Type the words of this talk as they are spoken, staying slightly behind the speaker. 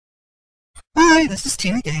Hi, this is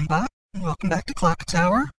Tina Gamebot, and welcome back to Clock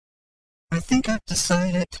Tower. I think I've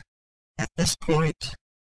decided, at this point,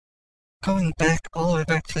 going back all the way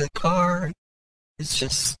back to the car is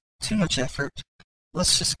just too much effort.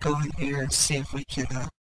 Let's just go in here and see if we can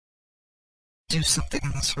do something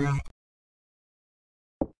in this room.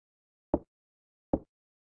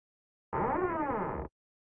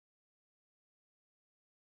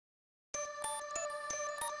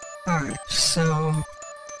 Alright, so...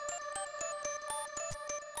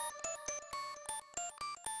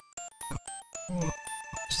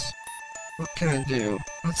 Oops. What can I do?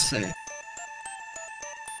 Let's see.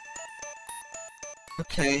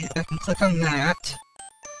 Okay, I can click on that.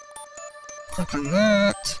 Click on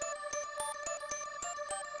that.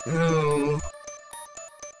 Oh.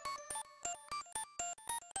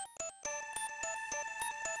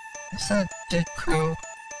 Is that a dead crow?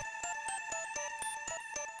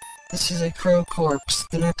 This is a crow corpse,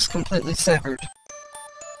 the neck's completely severed.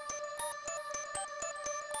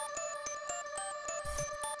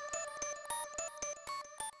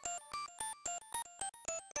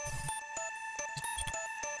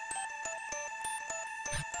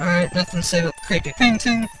 Alright, nothing to say about the creepy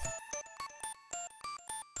painting.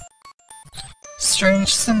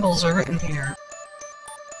 Strange symbols are written here.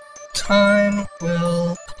 Time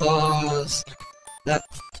will pause. That...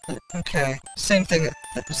 okay, same thing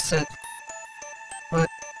that was said.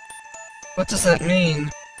 What does that mean?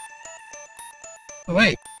 Oh,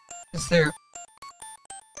 wait, is there...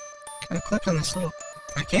 Can I click on this little...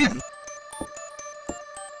 I can.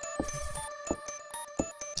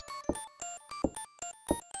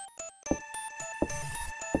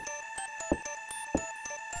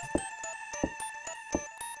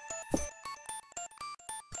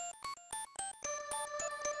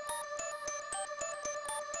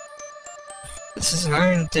 This is an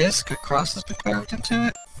iron disc, a cross has been carved into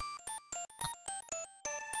it?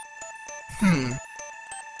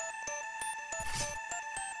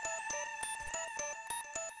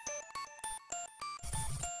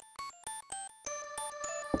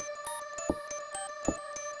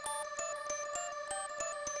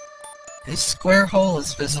 A square hole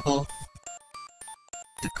is visible.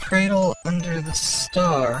 The cradle under the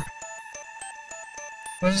star.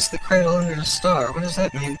 What is the cradle under the star? What does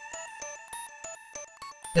that mean?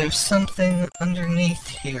 There's something underneath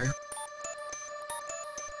here.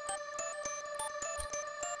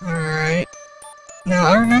 Alright. Now,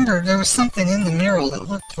 I remember there was something in the mural that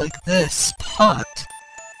looked like this pot.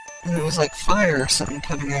 And it was like fire or something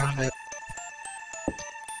coming out of it.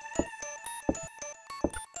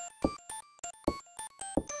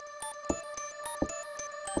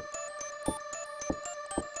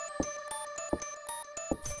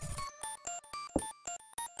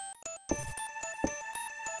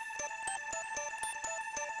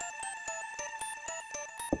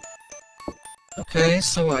 Okay,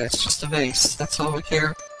 so what? It's just a vase. That's all we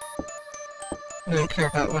care. We don't care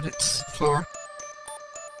about what it's for.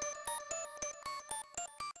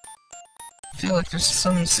 I feel like there's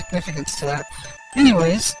some significance to that.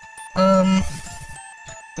 Anyways,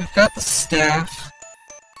 we've got the staff.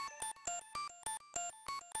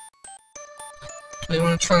 Do we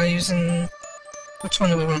want to try using... which one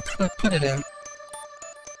do we want to put it in?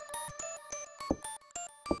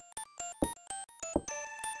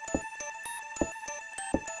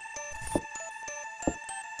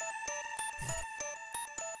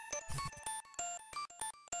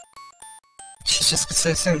 She's just gonna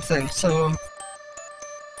say the same thing, so...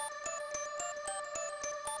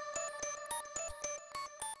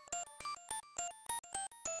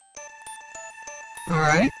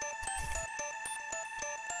 Alright.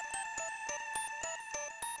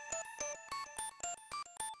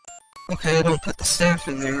 Okay, I don't put the staff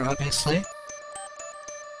in there, obviously.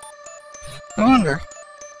 I wonder,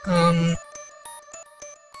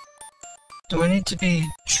 do I need to be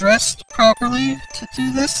dressed properly to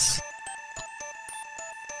do this?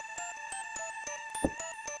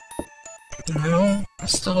 No, I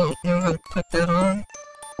still don't know how to put that on.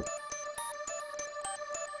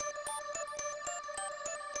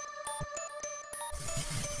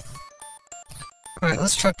 Alright,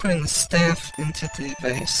 let's try putting the staff into the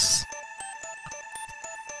vase.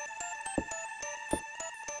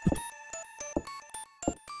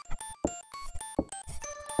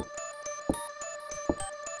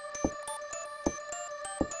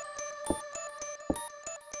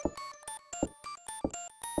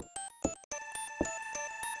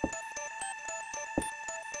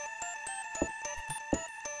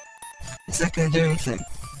 Is that gonna do anything?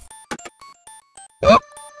 Oh!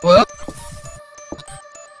 Well!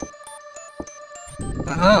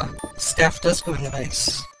 Aha! Staff does go in the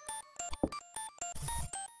vase.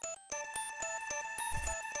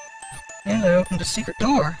 And I opened a secret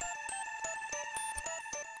door.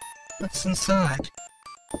 What's inside?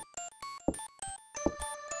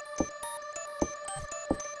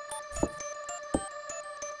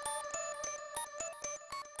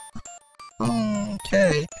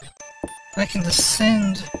 Okay. I can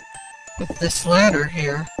descend with this ladder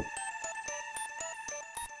here.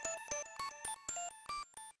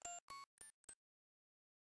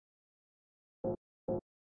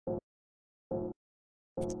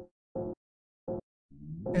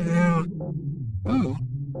 And now... Ooh.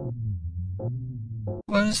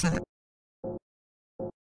 What is that?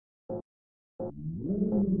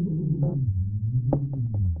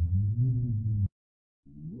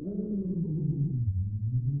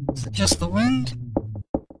 Is it just the wind?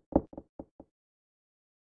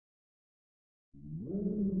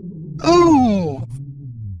 Oh!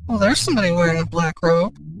 Well, there's somebody wearing a black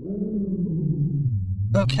robe.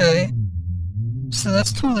 Okay. So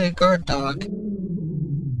that's totally a guard dog.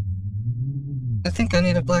 I think I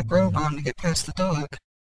need a black robe on to get past the dog.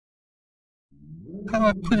 How do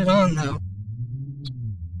I put it on, though?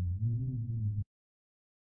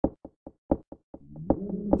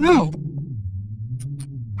 No!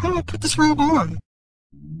 How do I put this robe on?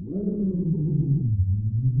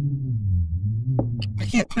 I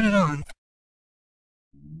can't put it on.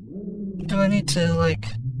 Do I need to, like,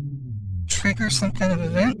 trigger some kind of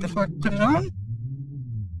event before I put it on?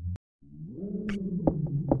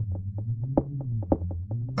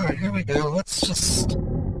 Alright, here we go. Let's just...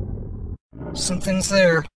 Something's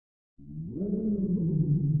there.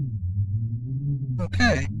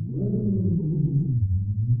 Okay.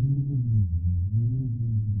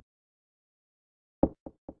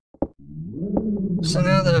 So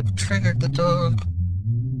now that I've triggered the dog,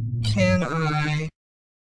 can I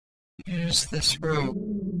use this rope?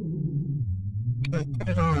 Can I put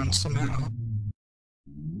it on somehow?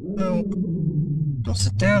 No. Don't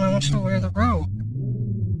sit down, I want you to wear the rope.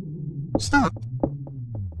 Stop.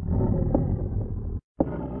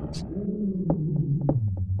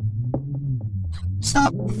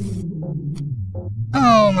 Stop.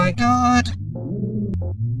 Oh my god.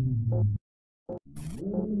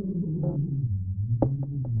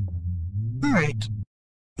 Alright.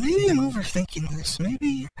 Maybe I'm overthinking this.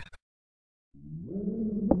 Maybe...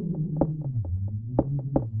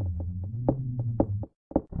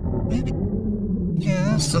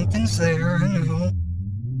 Yeah, something's there, I know.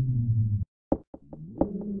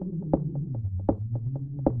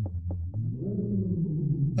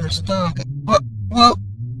 There's a dog. What? Whoa!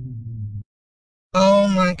 Oh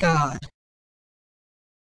my god.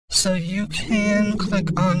 So you can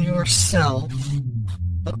click on yourself,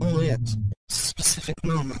 but only at specific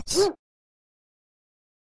moments.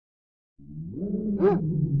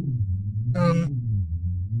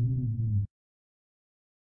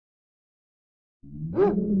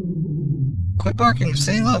 Quit barking,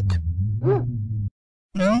 say look.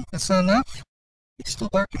 No, that's not enough? He's still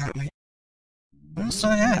barking at me. What else do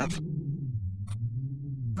I have?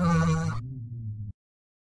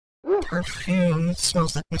 Perfume. It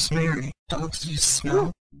smells like Miss Mary. Dogs use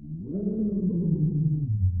smell.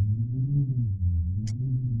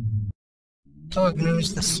 Dog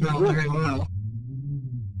knows the smell very well.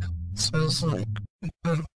 It smells like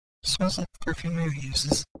the perfume Mary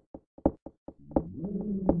uses.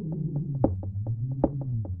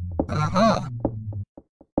 Aha!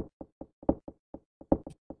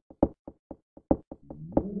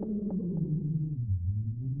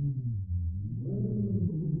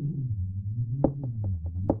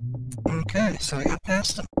 Okay, so I got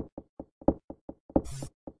past him.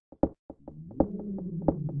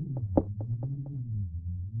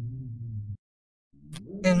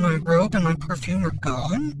 And my robe and my perfume are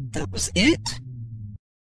gone? That was it?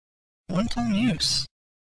 One-time use.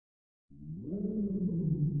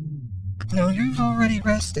 No, you've already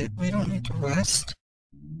rested. We don't need to rest.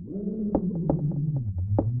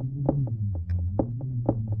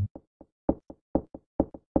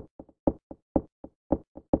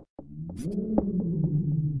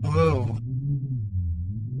 Whoa.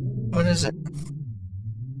 What is it?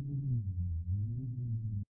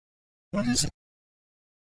 What is it?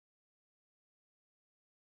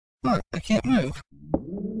 Look, I can't move.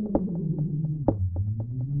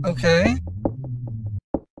 Okay.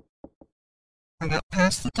 I got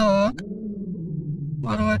past the dog.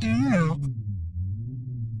 What do I do now?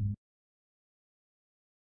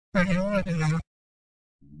 Okay, what do I do now?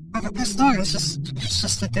 I got past the dog, it's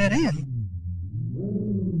just a dead end.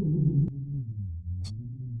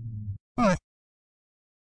 What?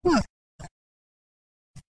 What?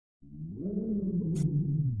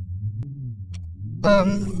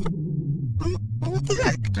 what the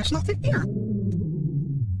heck? There's nothing here.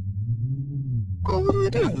 Well,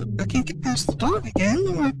 what do I do? I can't get past the dog again,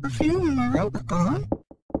 and my perfume and my robe are gone.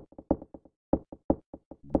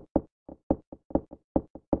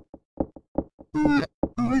 Oh,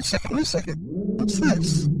 wait a second. What's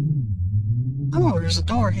this? Oh, there's a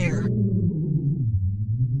door here.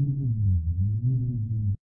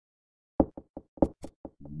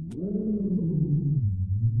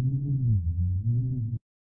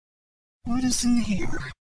 What is in here?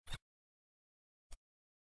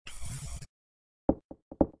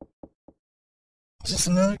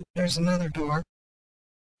 There's another door.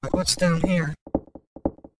 But what's down here?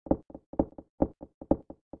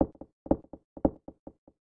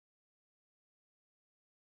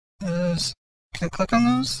 Can I click on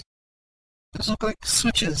those? Those look like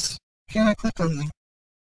switches. Can I click on them?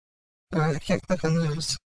 Alright, I can't click on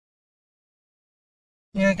those.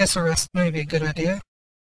 Yeah, I guess a rest may be a good idea.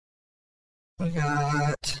 We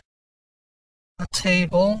got a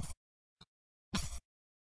table.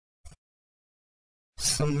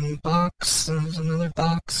 Some box, and there's another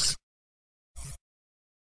box.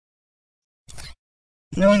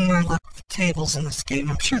 Knowing my luck with the tables in this game,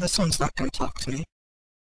 I'm sure this one's not going to talk to me.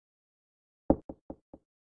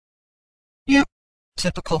 Yep,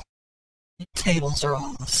 typical. The tables are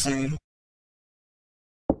all the same.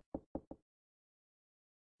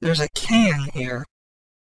 There's a can here.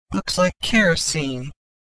 Looks like kerosene.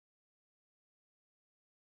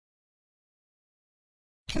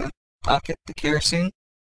 Can I pocket the kerosene?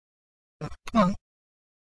 Oh, come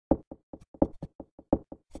on.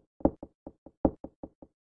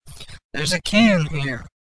 There's a can here.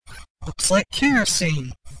 Looks like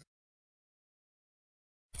kerosene.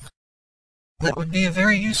 That would be a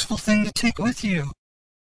very useful thing to take with you.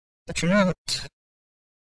 But you're not.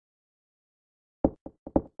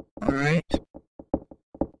 Alright.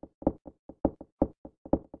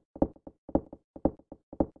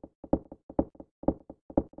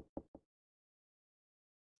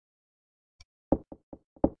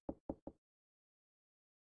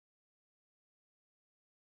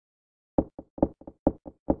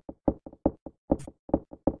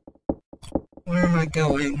 Where am I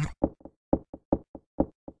going?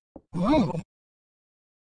 Whoa.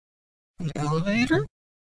 An elevator?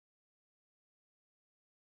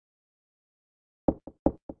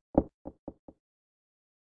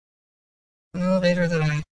 An elevator that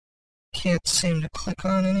I can't seem to click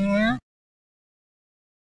on anywhere?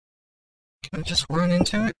 Can I just run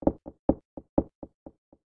into it?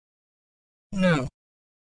 No.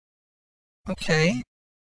 Okay.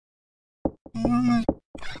 Where am I?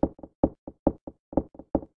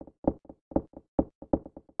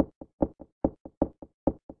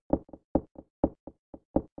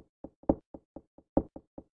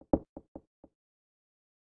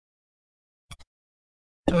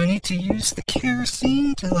 Do I need to use the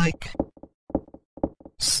kerosene to, like,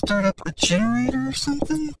 start up a generator or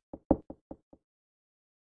something?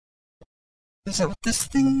 Is that what this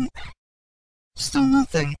thing... Still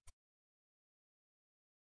nothing.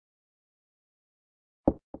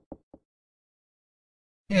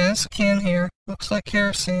 Yeah, there's a can here. Looks like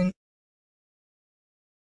kerosene.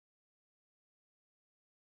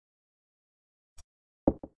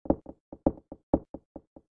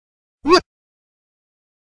 What?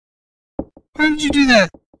 How did you do that?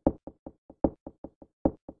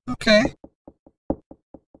 Okay.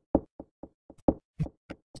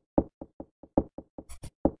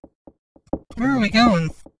 Where are we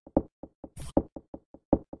going?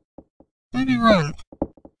 Maybe run,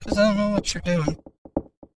 because I don't know what you're doing.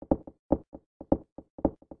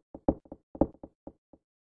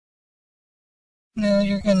 No,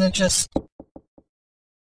 you're gonna just...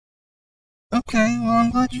 Okay, well,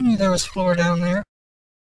 I'm glad you knew there was floor down there.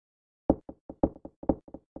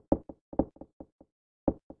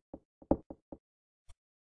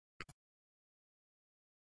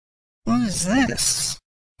 What is this?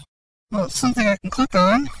 Well, it's something I can click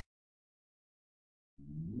on.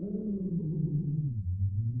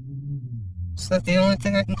 Is that the only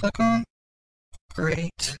thing I can click on?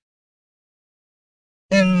 Great.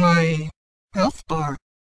 And my health bar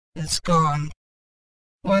is gone.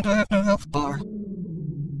 Why do I have no health bar?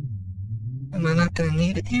 Am I not going to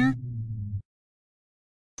need it here?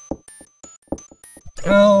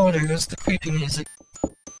 Oh, there goes the creepy music.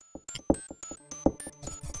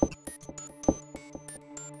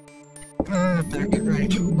 I better get ready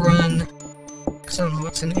to run, because I don't know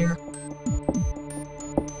what's in here.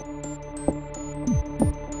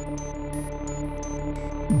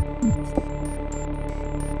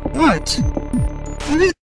 What?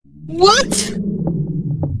 What?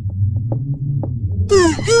 the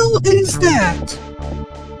hell is that?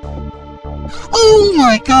 Oh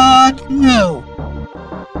my god, no!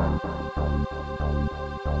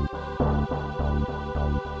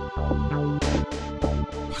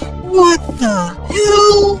 What the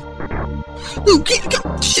hell? No, go!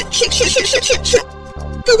 Shit!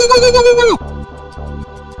 Go!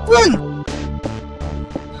 Run!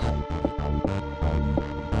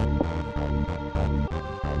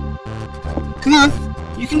 Come on,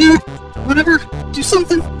 you can do it. Whatever, do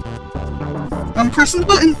something. I'm pressing the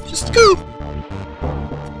button. Just go.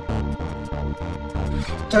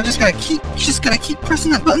 Do I just gotta keep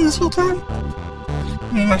pressing that button this whole time?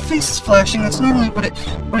 I mean, my face is flashing. That's normally what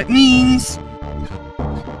it means.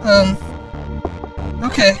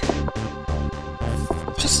 Okay.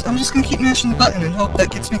 I'm just gonna keep mashing the button and hope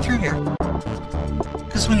that gets me through here.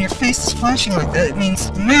 Because when your face is flashing like that, it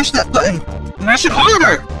means mash that button. Mash it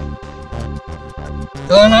harder!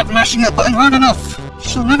 You're not mashing that button hard enough.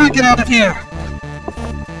 She'll never get out of here.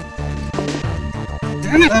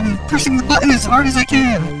 Damn it, I'm pressing the button as hard as I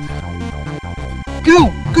can.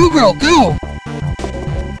 Go! Go, girl, go!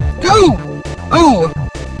 Go! Oh!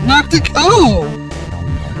 Knocked it. Oh!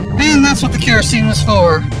 And that's what the kerosene was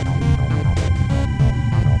for.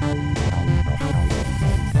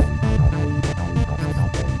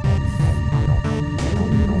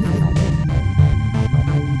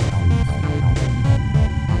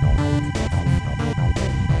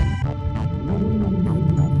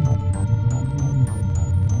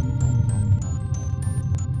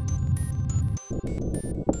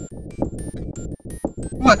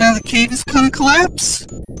 What, now the cave is gonna collapse?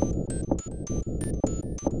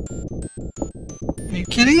 Are you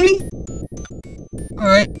kidding me?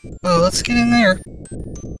 Alright, well, let's get in there.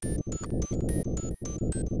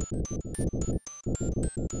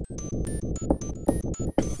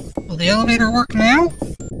 Will the elevator work now?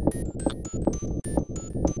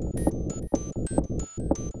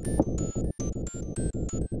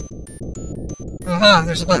 Aha,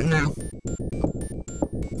 there's a button now.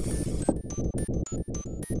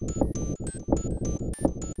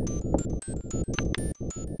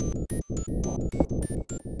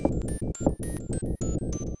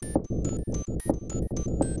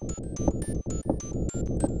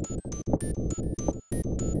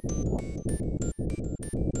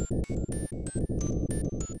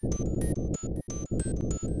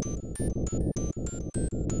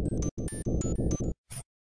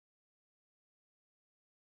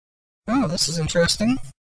 Oh, this is interesting.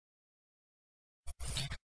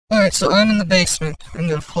 Alright, so I'm in the basement. I can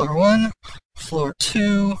go to floor 1, floor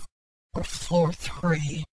 2, or floor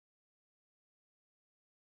 3.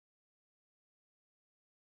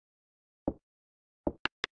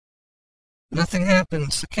 Nothing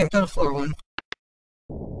happens. I can't go to floor 1.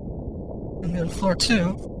 I can go to floor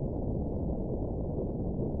 2.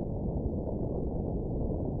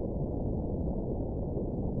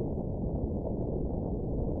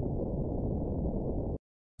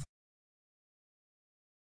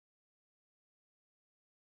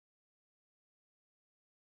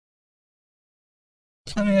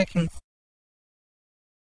 Tell me I can...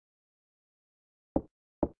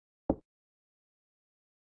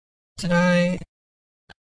 Did I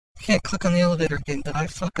can't click on the elevator again. Did I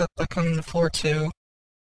fuck up by coming to floor 2?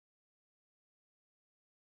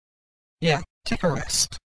 Yeah, take a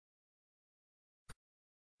rest.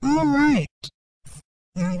 Alright.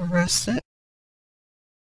 Now we'll rest it.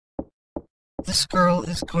 This girl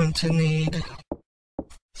is going to need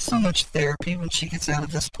so much therapy when she gets out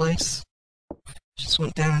of this place. She just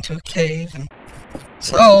went down into a cave and...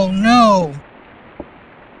 Oh no!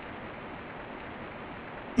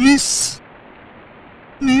 Miss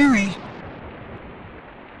Mary.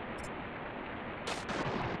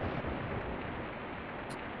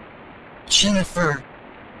 Jennifer.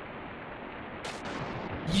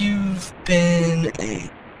 You've been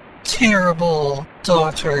a terrible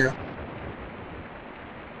daughter.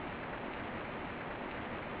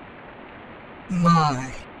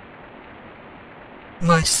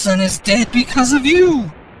 My son is dead because of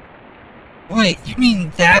you! Wait, you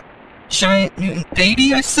mean that giant mutant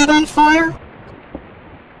baby I set on fire?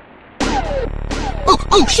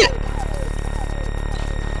 Oh shit!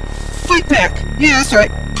 Fight back! Yeah, that's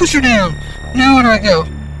right. Push her down. Now where do I go?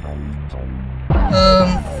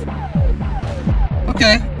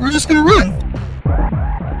 Okay, we're just gonna run.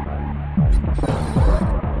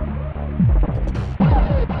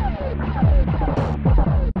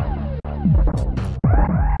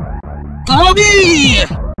 Bobby!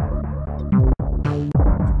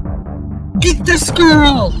 Get this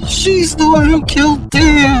girl! She's the one who killed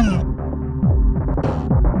Dan!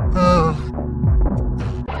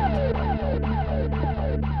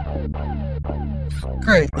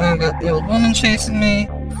 Great, now I've got the old woman chasing me.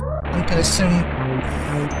 I'm gonna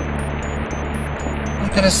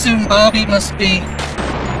assume Bobby must be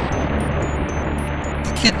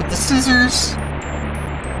the kid with the scissors.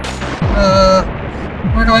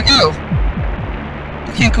 Where do I go?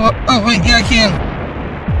 I can't go up. Oh, wait, yeah, I can.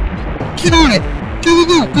 Get on it! Go,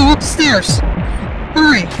 go, go! Go up the stairs!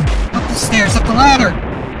 Hurry! Up the stairs, up the ladder!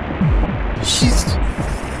 She's...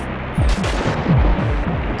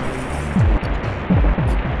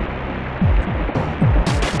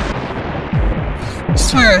 I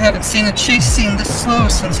swear I haven't seen a chase scene this slow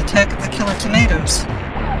since Attack of the Killer Tomatoes.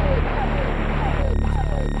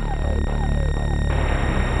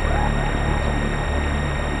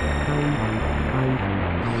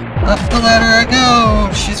 Up the ladder I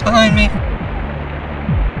go! She's behind me.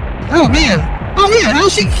 Oh man! Oh man!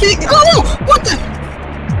 How's she kick? Oh no! What the?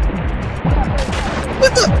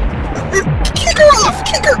 What the? Kick her off!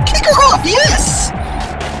 Kick her! Kick her off! Yes!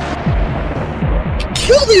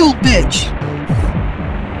 Kill the old bitch!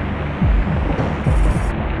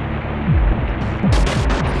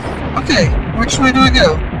 Okay, which way do I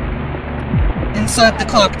go? Inside the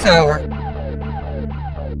clock tower.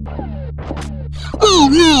 Oh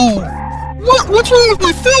no! What's wrong with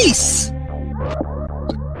my face?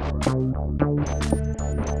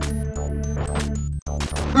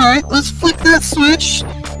 Alright, let's flick that switch.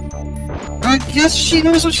 I guess she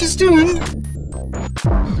knows what she's doing.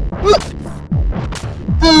 What?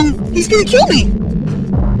 He's gonna kill me!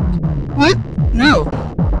 What? No.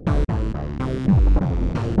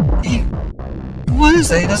 What is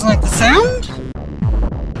that? He doesn't like the sound?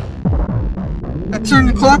 I turn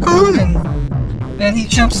the clock on and he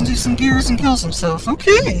jumps into some gears and kills himself.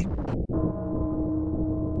 Okay.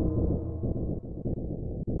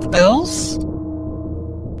 The bells?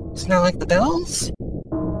 It's not like the bells?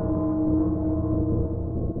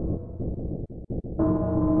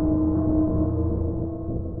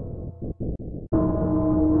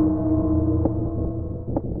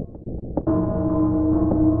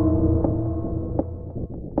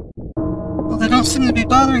 Well, they don't seem to be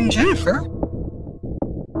bothering Jennifer.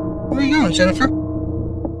 Where are you going, Jennifer?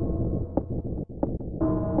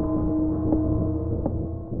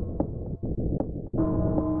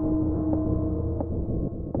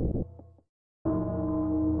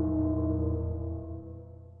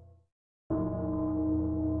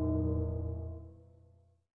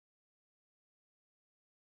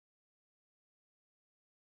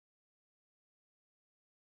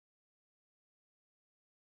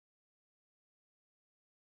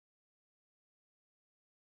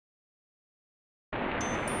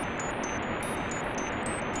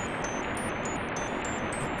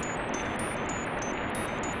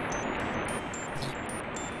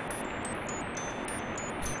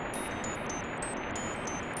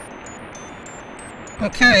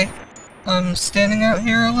 Okay, I'm standing out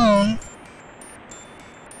here alone.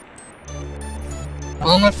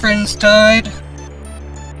 All my friends died.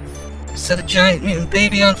 Set a giant mutant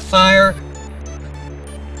baby on fire.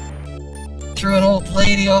 Threw an old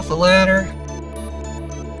lady off a ladder.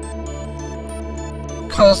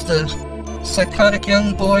 Caused a psychotic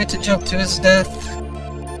young boy to jump to his death.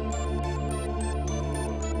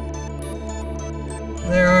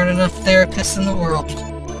 There aren't enough therapists in the world.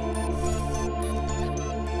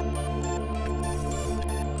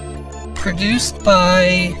 Produced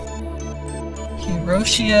by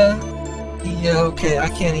Hiroshia. Yeah, okay, I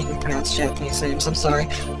can't even pronounce Japanese names, I'm sorry.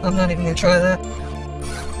 I'm not even gonna try that.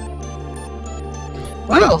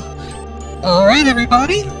 Well, alright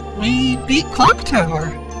everybody, we beat Clock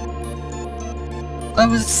Tower. I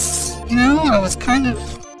was kind of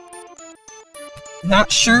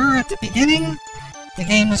not sure at the beginning. The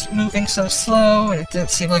game was moving so slow, and it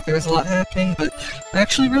didn't seem like there was a lot happening, but I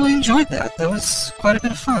actually really enjoyed that. That was quite a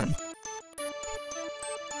bit of fun.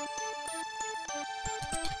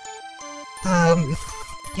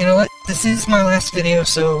 You know what? This is my last video,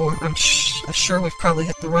 so I'm sure we've probably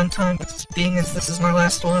hit the runtime, but being as this is my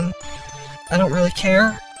last one, I don't really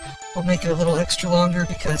care. We'll make it a little extra longer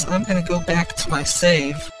because I'm gonna go back to my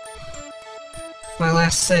save, my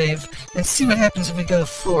last save, and see what happens if we go to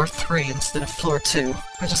floor 3 instead of floor 2.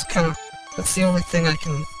 That's the only thing I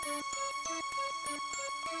can...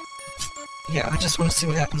 Yeah, I just want to see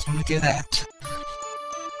what happens when we do that.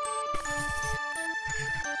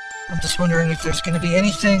 I'm just wondering if there's going to be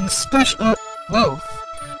anything special. Whoa.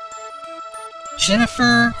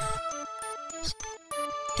 Jennifer.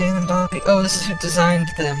 Dan and Bobby. Oh, this is who designed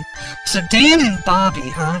them. So Dan and Bobby,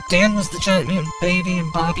 huh? Dan was the giant mutant baby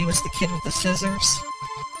and Bobby was the kid with the scissors.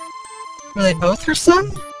 Were they both her son?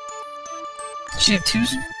 Did she have two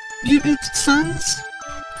mutant sons?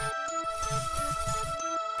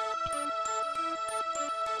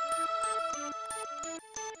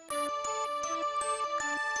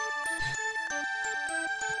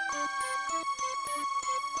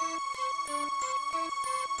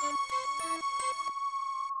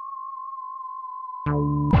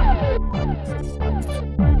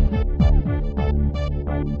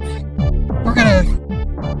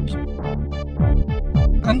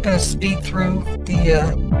 I'm gonna speed through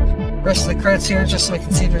the rest of the credits here just so I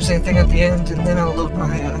can see if there's anything at the end, and then I'll load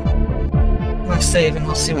my save and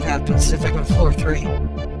we'll see what happens if I go to floor 3.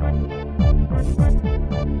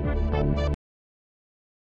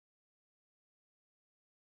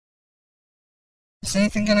 Is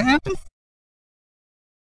anything gonna happen?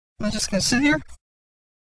 Am I just gonna sit here?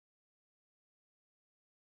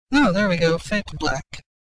 No, there we go, fade to black.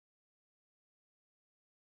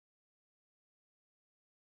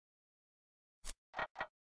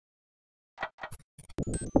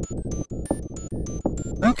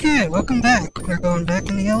 Okay, welcome back. We're going back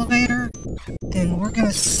in the elevator, and we're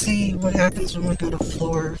gonna see what happens when we go to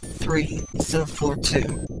floor 3 instead of floor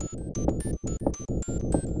 2.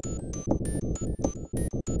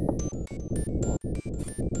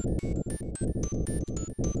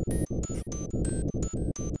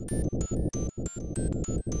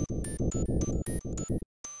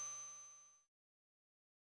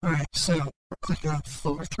 Alright, so we're clicking on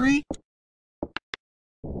floor 3.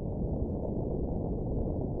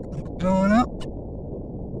 Going up.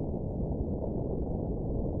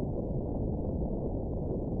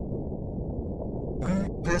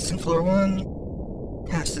 Alright, passing floor 1.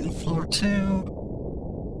 Passing floor 2.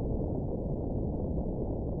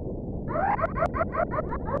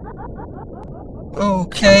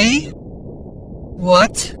 Okay.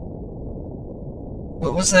 What?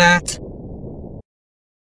 What was that?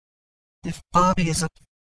 If Bobby is up...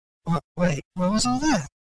 What? Wait, what was all that?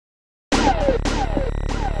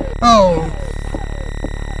 Oh.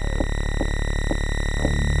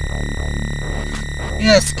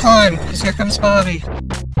 Yes, climb, because here comes Bobby.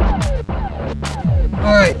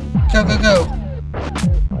 Alright, go, go, go.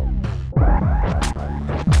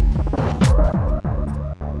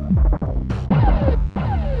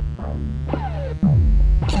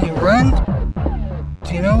 Can you run?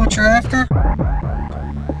 Do you know what you're after?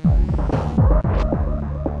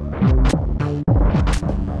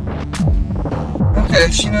 Okay,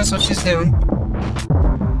 she knows what she's doing.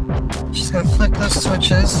 She's gonna flick those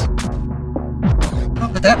switches. Oh,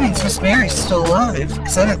 but that means Miss Mary's still alive,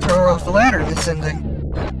 because I didn't throw her off the ladder in this ending.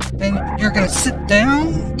 And you're gonna sit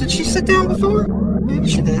down? Did she sit down before? Maybe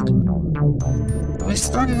she did. We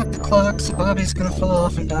started up the clock, so Bobby's gonna fall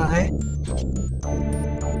off and die.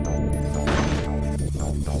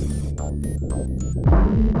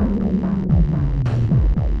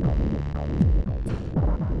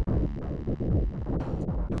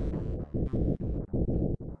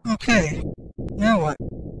 Okay, now what?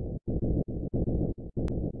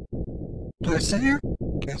 Do I sit here?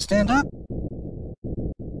 Can I stand up?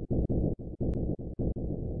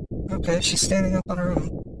 Okay, she's standing up on her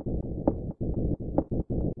own.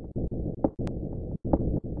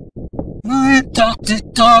 My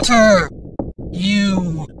adopted daughter!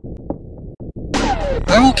 You!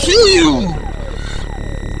 I will kill you!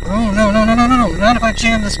 Oh, no, no, no, no, no, no, not if I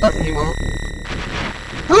jam this button, you won't.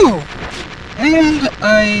 Oh! And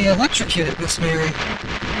I electrocuted Miss Mary.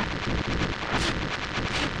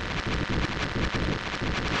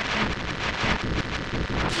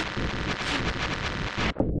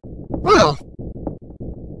 Well,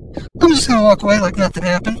 I'm just gonna walk away like nothing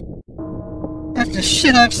happened. After the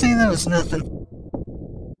shit I've seen, that was nothing.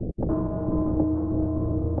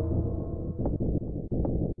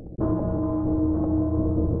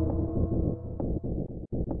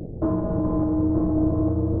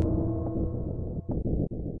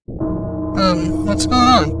 What's going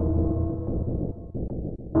on?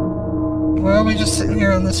 Why are we just sitting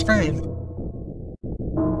here on this frame?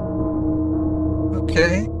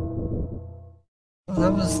 Okay.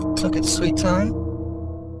 Well, that took its sweet time.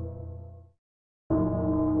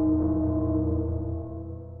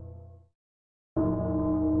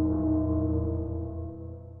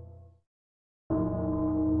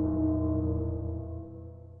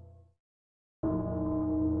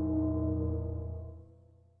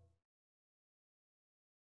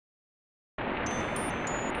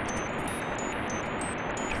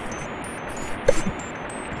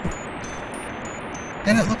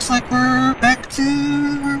 And it looks like we're back to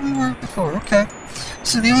where we were before. Okay.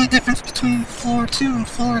 So the only difference between floor 2 and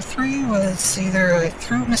floor 3 was either I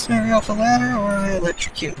threw Miss Mary off a ladder or I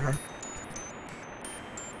electrocuted her.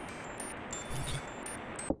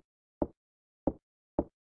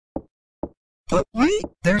 But wait,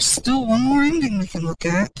 there's still one more ending we can look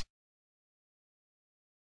at.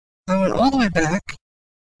 I went all the way back,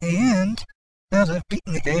 and now that I've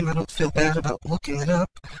beaten the game, I don't feel bad about looking it up.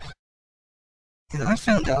 And I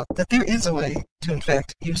found out that there is a way to, in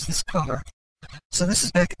fact, use this car. So this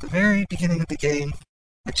is back at the very beginning of the game.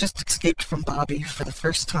 I just escaped from Bobby for the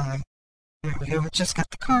first time. There we go, I just got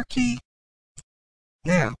the car key.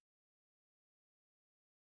 Now,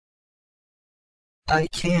 I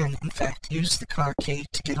can, in fact, use the car key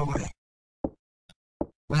to get away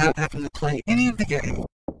without having to play any of the game.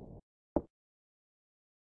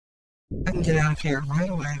 I can get out of here right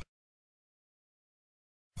away.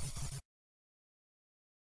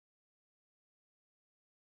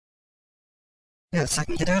 Yes, I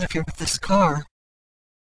can get out of here with this car.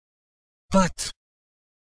 But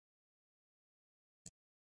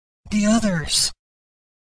the others.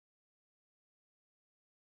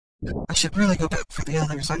 I should really go back for the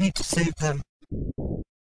others. I need to save them.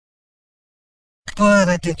 But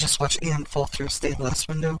I did just watch Ian fall through a stained glass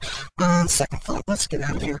window. On second thought, let's get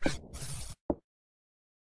out of here.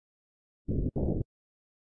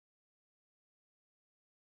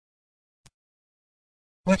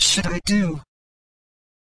 What should I do?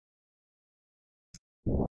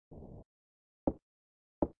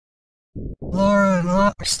 Laura and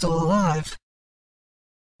Lot are still alive.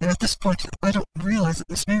 And at this point, I don't realize that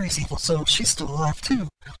Miss Mary's evil, so she's still alive too.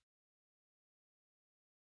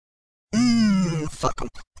 Fuck them.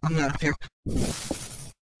 I'm out of here.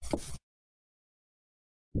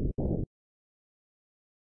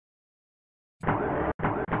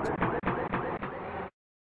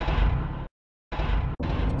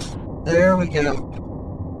 There we go.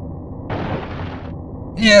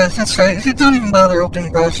 Yeah, that's right. Don't even bother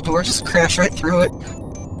opening the garage door, just crash right through it.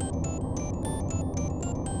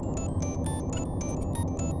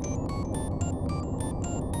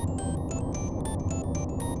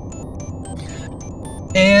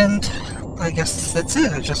 And I guess that's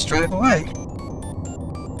it, I just drive away.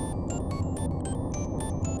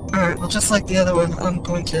 Alright, well just like the other one, I'm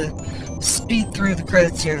going to speed through the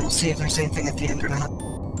credits here and we'll see if there's anything at the end or not.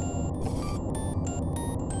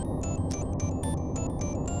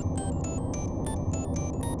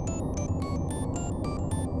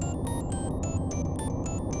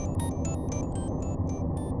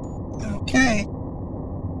 Okay.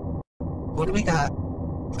 What do we got?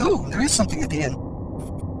 Oh, there is something at the end.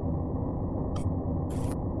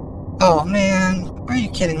 Oh man, are you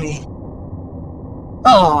kidding me?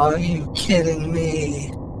 Oh, are you kidding me?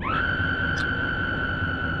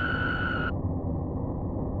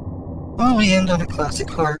 Well, we end on a classic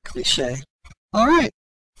horror cliche. Alright.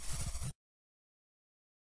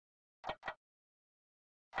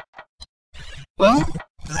 Well,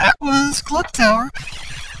 that was Clock Tower.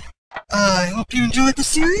 I hope you enjoyed the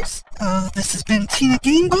series. This has been Tina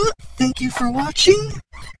Gamebot. Thank you for watching.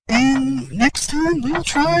 And next time we'll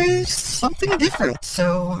try something different.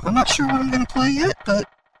 So I'm not sure what I'm going to play yet, but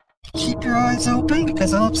keep your eyes open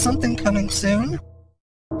because I'll have something coming soon.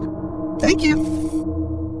 Thank you.